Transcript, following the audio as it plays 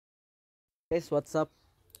Guys, what's up?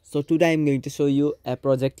 So today I'm going to show you a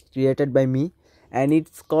project created by me, and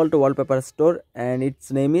it's called Wallpaper Store and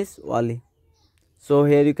its name is Wally. So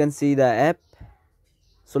here you can see the app.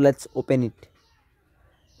 So let's open it.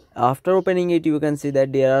 After opening it, you can see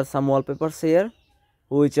that there are some wallpapers here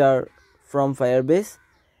which are from Firebase,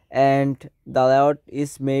 and the layout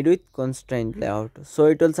is made with constraint layout. So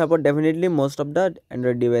it will support definitely most of the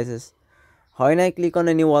Android devices. When I click on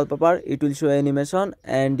any wallpaper, it will show animation,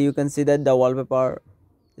 and you can see that the wallpaper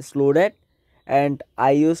is loaded. And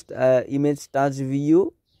I used image touch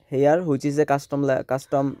view here, which is a custom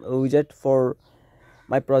widget for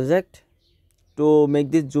my project to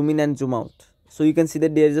make this zoom in and zoom out. So you can see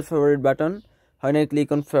that there is a favorite button. When I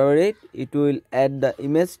click on favorite, it will add the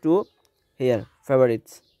image to here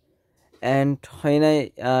favorites, and when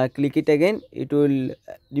I click it again, it will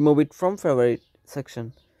remove it from favorite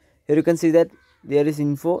section. Here you can see that there is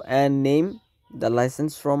info and name, the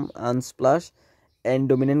license from Unsplash, and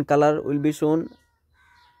dominant color will be shown.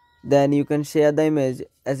 Then you can share the image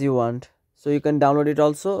as you want, so you can download it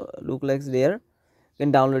also. Look like there, you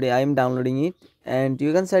can download it. I am downloading it, and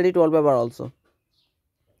you can set it wallpaper also.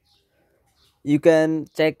 You can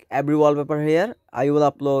check every wallpaper here. I will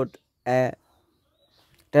upload a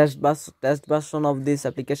test version of this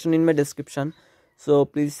application in my description, so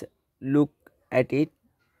please look at it.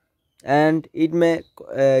 And it may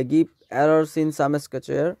give errors in some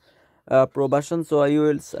Sketchware Pro version, so I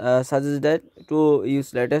will suggest that to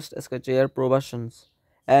use latest Sketchware Pro versions.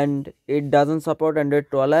 And it doesn't support Android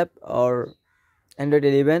 12 app or Android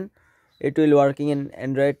 11. It will working in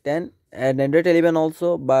Android 10 and Android 11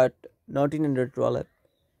 also, but not in Android 12 app.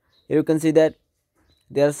 Here you can see that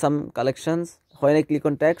there are some collections. When I click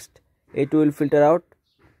on text, it will filter out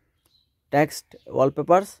text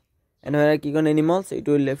wallpapers, and when I click on animals, it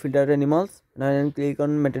will filter animals. And when I click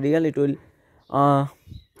on material, it will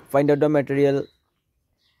find out the material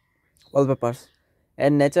wallpapers,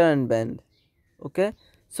 and nature and band. Okay,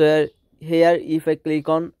 so here if I click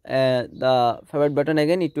on the favorite button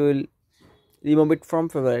again, it will remove it from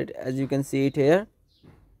favorite. As you can see it here,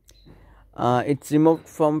 it's removed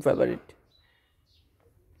from favorite.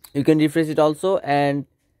 You can refresh it also, and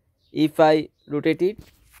if I rotate it,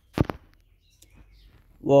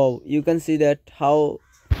 wow, you can see that how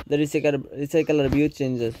the recycle view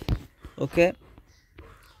changes. Okay,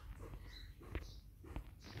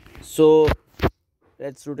 so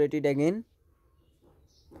let's rotate it again.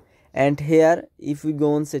 And here if we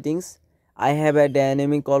go on settings, I have a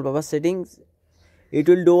dynamic wallpaper settings. It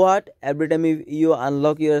will do what? Every time you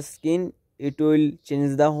unlock your screen, it will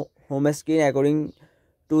change the home screen according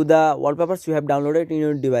to the wallpapers you have downloaded in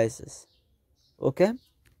your devices. Okay,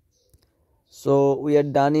 so we are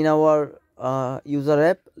done in our user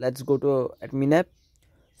app. Let's go to admin app.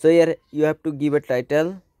 So here you have to give a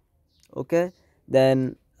title. Okay,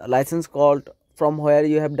 then a license called from where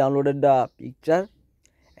you have downloaded the picture,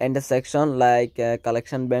 and a section like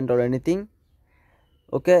collection band or anything.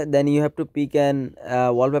 Okay, then you have to pick an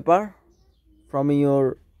wallpaper from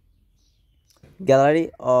your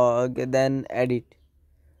gallery, or then add it.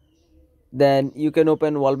 Then you can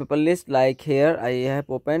open wallpaper list like here I have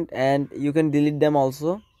opened, and you can delete them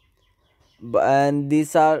also. And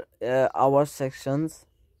these are our sections.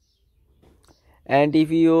 And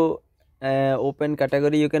if you open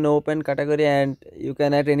category, you can open category and you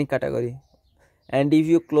can add any category. And if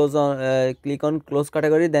you close on click on close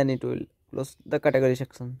category, then it will close the category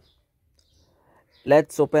section.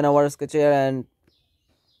 Let's open our Sketchware and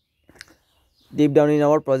deep down in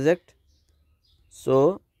our project.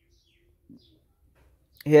 So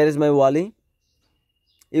here is my Wally.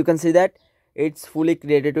 You can see that it's fully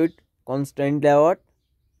created with constraint layout,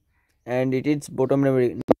 and it is bottom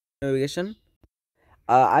navigation.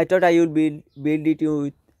 I thought I would build it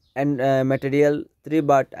with and material 3,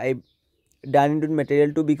 but I done it with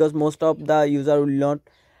material 2 because most of the user will not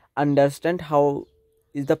understand how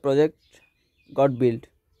is the project got built.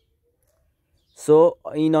 So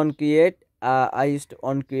in on create, I used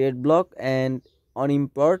on create block, and on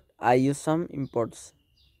import I use some imports.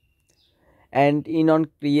 And in on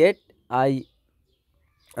create I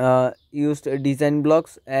used design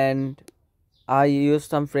blocks, and I used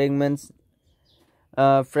some fragments.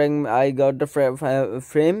 I got the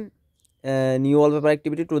frame new wallpaper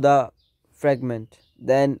activity to the fragment.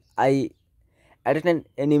 Then I added an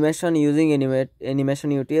animation using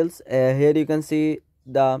animation utils. Here you can see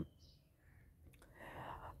the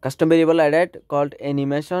custom variable added called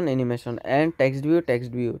animation and text view.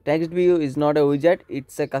 Text view is not a widget,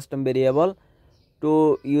 it's a custom variable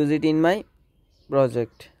to use it in my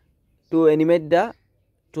project to animate the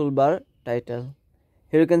toolbar title.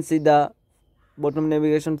 Here you can see the bottom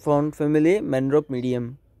navigation font family Manrope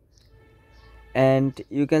medium, and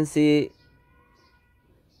you can see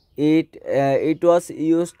it was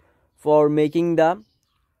used for making the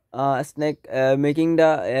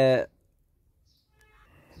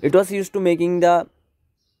it was used to making the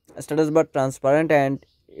status bar transparent, and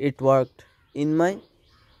it worked in my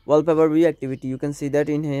wallpaper view activity. You can see that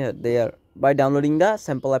in here there by downloading the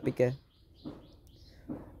sample APK.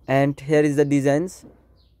 And here is the designs.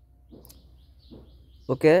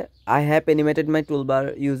 Okay, I have animated my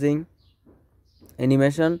toolbar using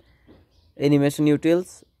animation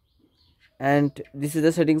utils, and this is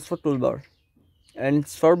the settings for toolbar, and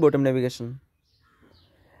it's for bottom navigation.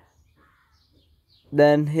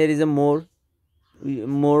 Then here is a more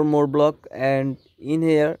block, and in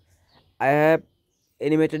here I have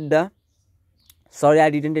animated the I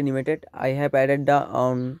didn't animate it. I have added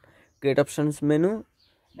the create options menu,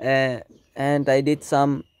 and I did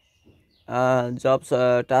some jobs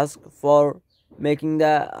task for making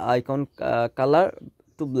the icon color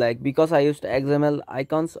to black, because I used XML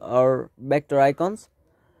icons or vector icons,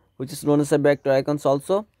 which is known as a vector icons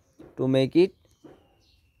also, to make it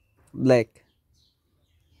black.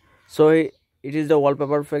 So it is the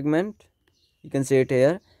wallpaper fragment. You can see it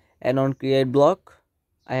here, and on create block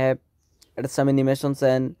I have added some animations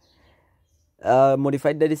and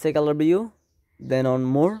modified the display color view. Then on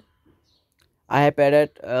more I have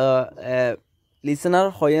added a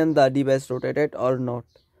listener when the device rotated or not,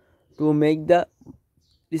 to make the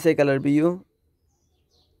display color view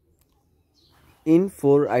in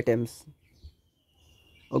 4 items.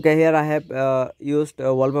 Okay, here I have used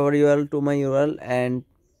wallpaper URL to my URL and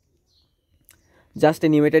just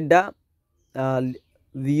animated the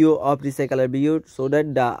view of display color view, so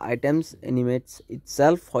that the items animates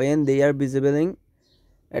itself when they are visible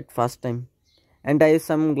at first time. And I use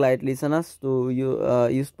some glide listeners to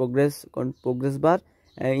use progress bar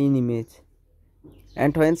in image,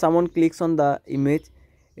 and when someone clicks on the image,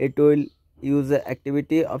 it will use the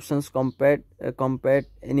activity options compared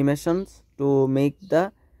animations to make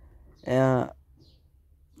the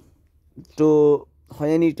to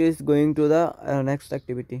when it is going to the next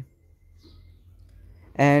activity.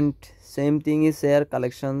 And same thing is here,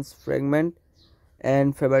 collections fragment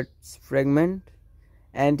and favorites fragment.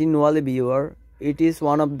 And in Wally viewer, it is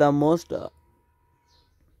one of the most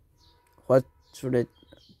what should I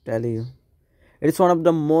tell you, it's one of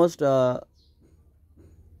the most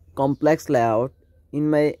complex layout in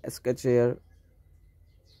my Sketchware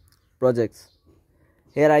projects.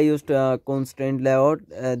 Here I used constraint layout,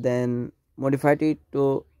 then modified it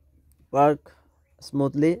to work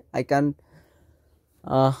smoothly. I can't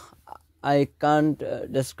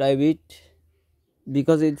describe it,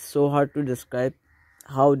 because it's so hard to describe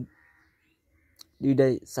how did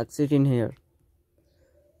I succeed in here.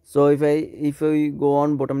 So if I go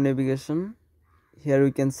on bottom navigation, here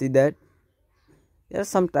we can see that there are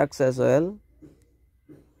some tags as well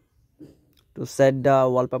to set the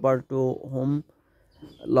wallpaper to home,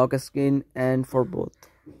 lock screen, and for both.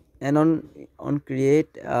 And on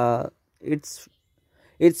create, it's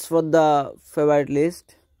for the favorite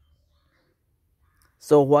list.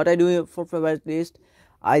 So what I do for favorite list,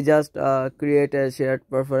 I just create a shared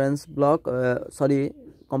preference block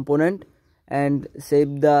component, and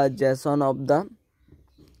save the JSON of the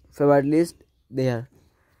favorite list there.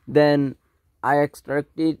 Then I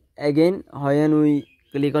extract it again when we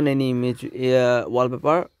click on any image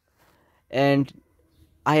wallpaper, and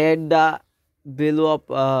I add the value of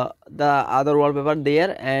the other wallpaper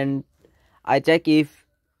there, and I check if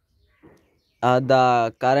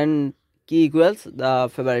the current key equals the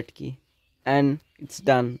favorite key, and it's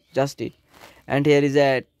done, just it. And here is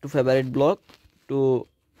a to favorite block to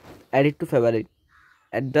add it to favorite,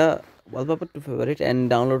 add the wallpaper to favorite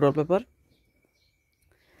and download wallpaper.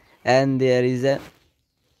 And there is a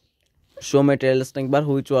show material snack bar,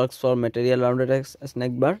 which works for material rounded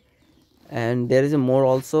snack bar. And there is a more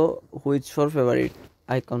also, which for favorite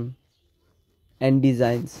icon and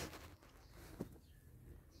designs.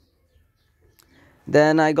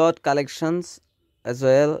 Then I got collections as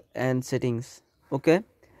well and settings. Okay,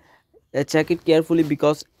 check it carefully,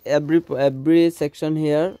 because every section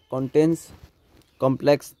here contains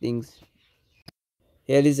complex things.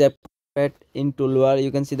 Here is app in toolbar.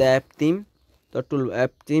 You can see the app theme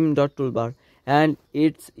toolbar, and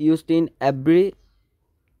it's used in every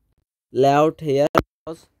layout here,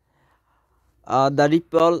 because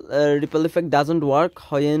the ripple effect doesn't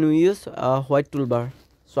work when we use white toolbar.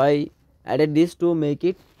 So I added this to make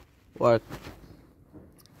it work.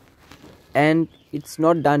 And it's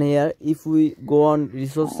not done here. If we go on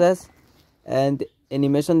resources and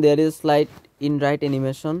animation, there is slide in right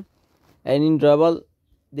animation, And in drawable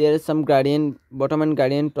there is some gradient bottom and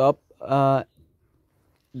gradient top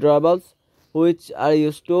drawables which are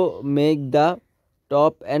used to make the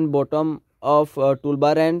top and bottom of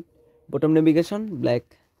toolbar and bottom navigation black.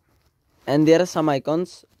 And there are some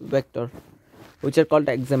icons vector which are called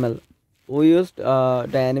XML. We used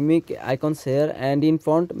dynamic icons here, and in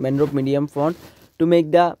font Manrope medium font to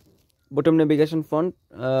make the bottom navigation font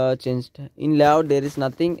changed. In layout there is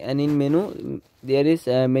nothing, and in menu there is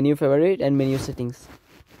menu favorite and menu settings.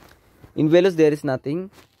 In values there is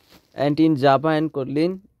nothing, and in Java and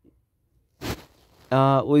Kotlin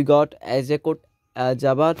we got as a code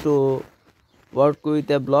Java to work with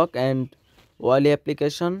a block and Wally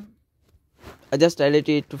application. I just added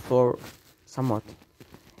it for somewhat.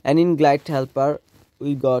 And in glide helper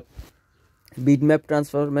we got bitmap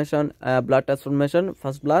transformation, blur transformation,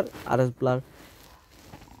 first blur, RS blur.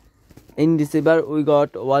 In receiver we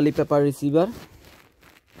got Wallpaper receiver.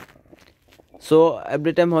 So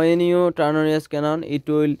every time when you turn on your scanner, it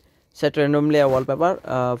will set randomly a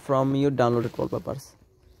wallpaper from your downloaded wallpapers.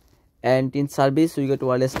 And in service we got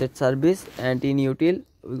Wally state service, and in util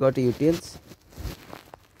we got utils.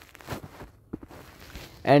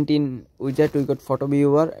 And in widget we got photo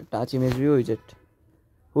viewer, touch image view widget,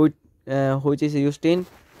 which is used in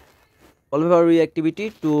Wallpaper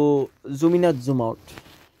activity to zoom in or zoom out.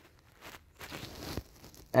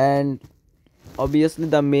 And obviously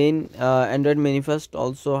the main Android manifest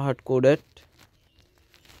also hard coded.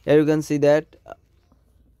 Here you can see that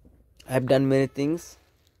I have done many things.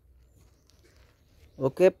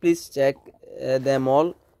 Okay, please check them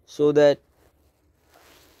all so that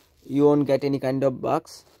you won't get any kind of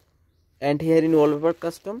bugs. And here in Wallpaper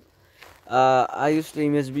custom I used the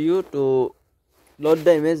image view to load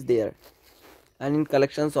the image there. And in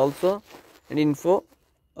collections also, and info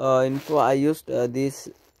I used this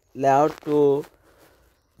layout to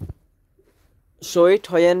show it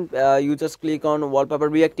when you just click on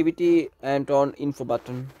Wallpaper activity and on info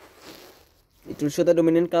button. It will show the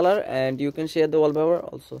dominant color, and you can share the wallpaper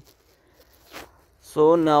also.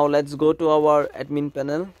 So now let's go to our admin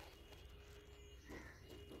panel.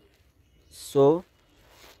 So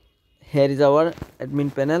here is our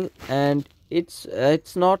admin panel, and it's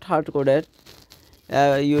not hard coded.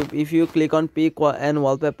 If you click on pick and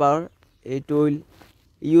wallpaper, it will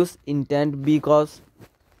use intent because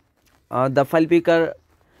the file picker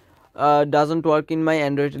doesn't work in my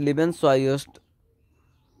Android 11, so I used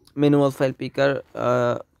manual file picker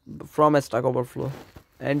from Stack Overflow.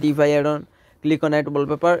 And if I click on add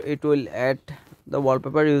wallpaper, it will add the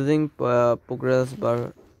wallpaper using progress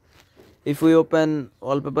bar. If we open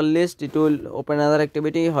wallpaper list, it will open another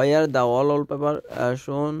activity where the all wallpaper are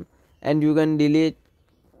shown, and you can delete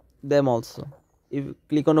them also. If you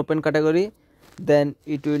click on open category, then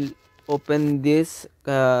it will open this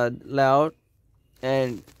layout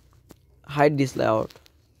and hide this layout.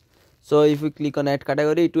 So if we click on add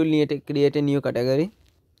category, it will need to create a new category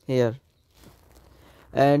here,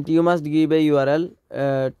 and you must give a URL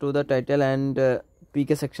to the title and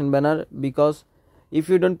pick a section banner, because if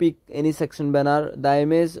you don't pick any section banner, the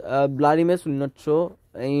image blur image will not show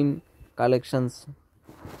in collections.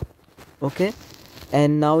 Okay,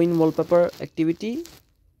 and now in wallpaper activity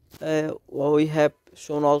we have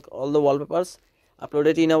shown all the wallpapers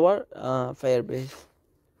uploaded in our firebase.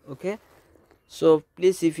 Okay, so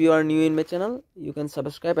please, if you are new in my channel, you can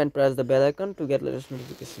subscribe and press the bell icon to get latest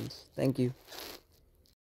notifications. Thank you.